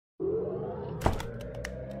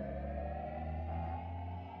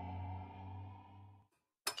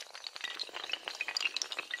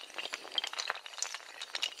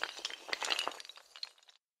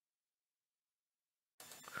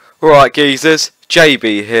Alright geezers,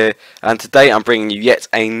 JB here, and today I'm bringing you yet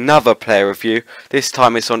another player review. This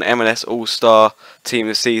time it's on MLS All-Star Team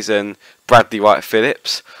of the Season Bradley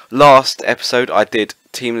Wright-Phillips. Last episode I did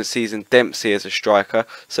Team of the Season Dempsey as a striker,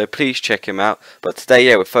 so please check him out. But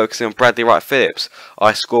today, we're focusing on Bradley Wright-Phillips.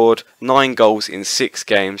 I scored 9 goals in 6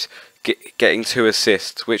 games, getting 2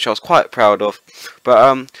 assists, which I was quite proud of.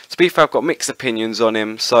 But to be fair, I've got mixed opinions on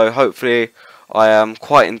him, so hopefully I am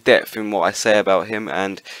quite in depth in what I say about him,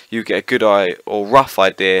 and you get a good or rough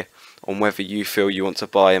idea on whether you feel you want to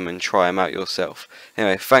buy him and try him out yourself.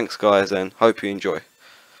 Anyway, thanks guys, and hope you enjoy.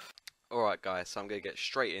 Alright guys, so I'm going to get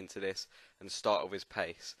straight into this and start with his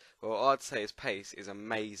pace. Well, I'd say his pace is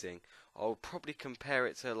amazing. I would probably compare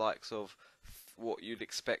it to the likes of what you'd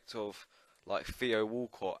expect of like Theo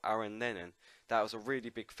Walcott, Aaron Lennon. That was a really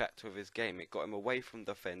big factor of his game. It got him away from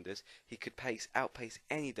defenders. He could outpace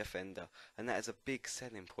any defender, and that is a big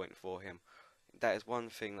selling point for him. That is one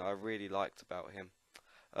thing that I really liked about him.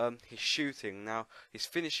 His shooting, now his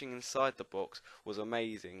finishing inside the box was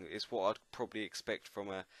amazing. It's what I'd probably expect from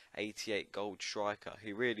a 88 gold striker.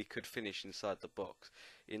 He really could finish inside the box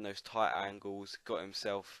in those tight angles, got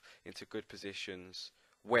himself into good positions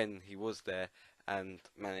when he was there, and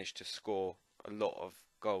managed to score a lot of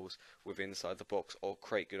goals with inside the box or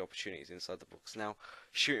create good opportunities inside the box. Now,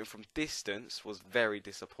 shooting from distance was very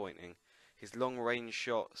disappointing. His long range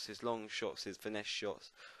shots, his long shots, his finesse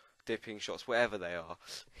shots, dipping shots, whatever they are,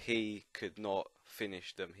 he could not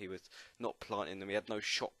finish them. He was not planting them. He had no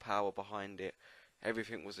shot power behind it.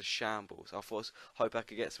 Everything was a shambles. I hope I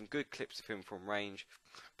could get some good clips of him from range,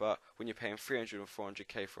 but when you're paying 300 and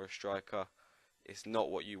 400k for a striker, it's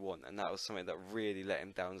not what you want, and that was something that really let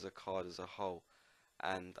him down as a card as a whole.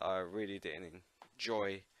 And I really didn't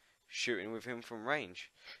enjoy shooting with him from range.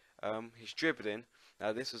 His dribbling,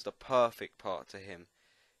 now this was the perfect part to him.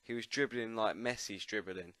 He was dribbling like Messi's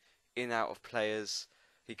dribbling, in out of players.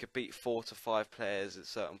 He could beat 4 to 5 players at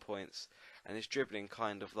certain points, and his dribbling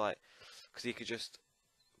kind of like, because he could just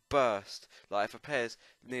burst. Like if a player's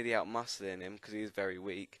nearly out muscling him because he's very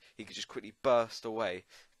weak, he could just quickly burst away,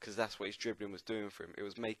 because that's what his dribbling was doing for him. It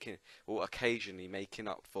was making, or occasionally making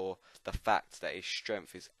up for the fact that his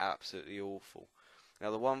strength is absolutely awful. Now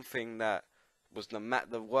the one thing that was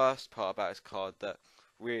the worst part about his card that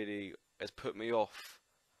really has put me off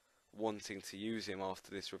wanting to use him after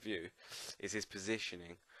this review is his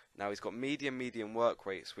positioning. Now he's got medium work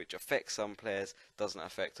rates, which affects some players, doesn't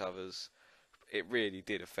affect others. It really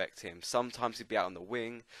did affect him. Sometimes he'd be out on the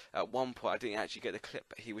wing. At one point I didn't actually get the clip,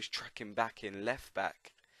 but he was tracking back in left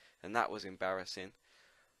back, and that was embarrassing.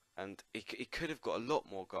 And he could have got a lot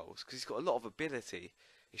more goals because he's got a lot of ability.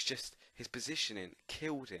 It's just his positioning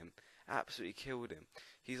killed him, absolutely killed him.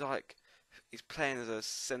 He's playing as a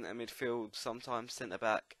centre midfield, sometimes centre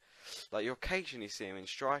back. Like you occasionally see him in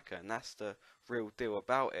striker, and that's the real deal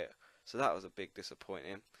about it. So that was a big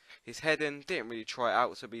disappointing. His heading, didn't really try it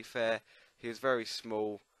out, to be fair. He was very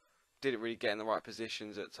small, didn't really get in the right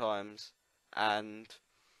positions at times, and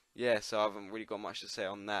yeah, so I haven't really got much to say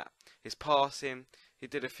on that. His passing, he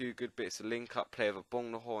did a few good bits of link-up play of a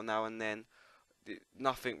bong the horn now and then.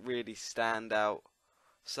 Nothing really stand out.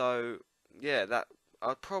 So yeah, that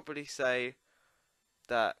I'd probably say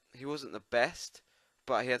that he wasn't the best,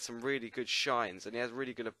 but he had some really good shines, and he has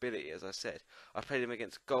really good ability, as I said. I played him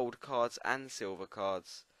against gold cards and silver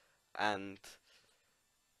cards, and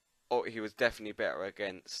he was definitely better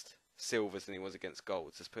against silvers than he was against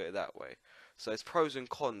golds, let's put it that way. So his pros and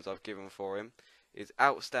cons I've given for him is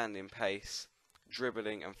outstanding pace,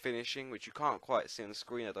 dribbling and finishing, which you can't quite see on the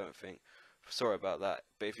screen, I don't think. Sorry about that,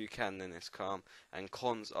 but if you can, then it's calm. And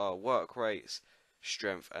cons are work rates,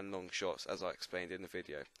 strength and long shots, as I explained in the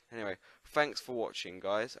video. Anyway, thanks for watching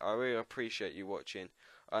guys. I really appreciate you watching.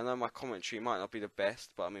 I know my commentary might not be the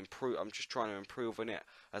best, but I'm just trying to improve on it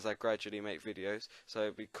as I gradually make videos. So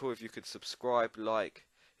it'd be cool if you could subscribe, like,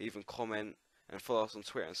 even comment, and follow us on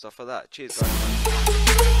Twitter and stuff like that. Cheers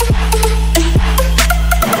guys.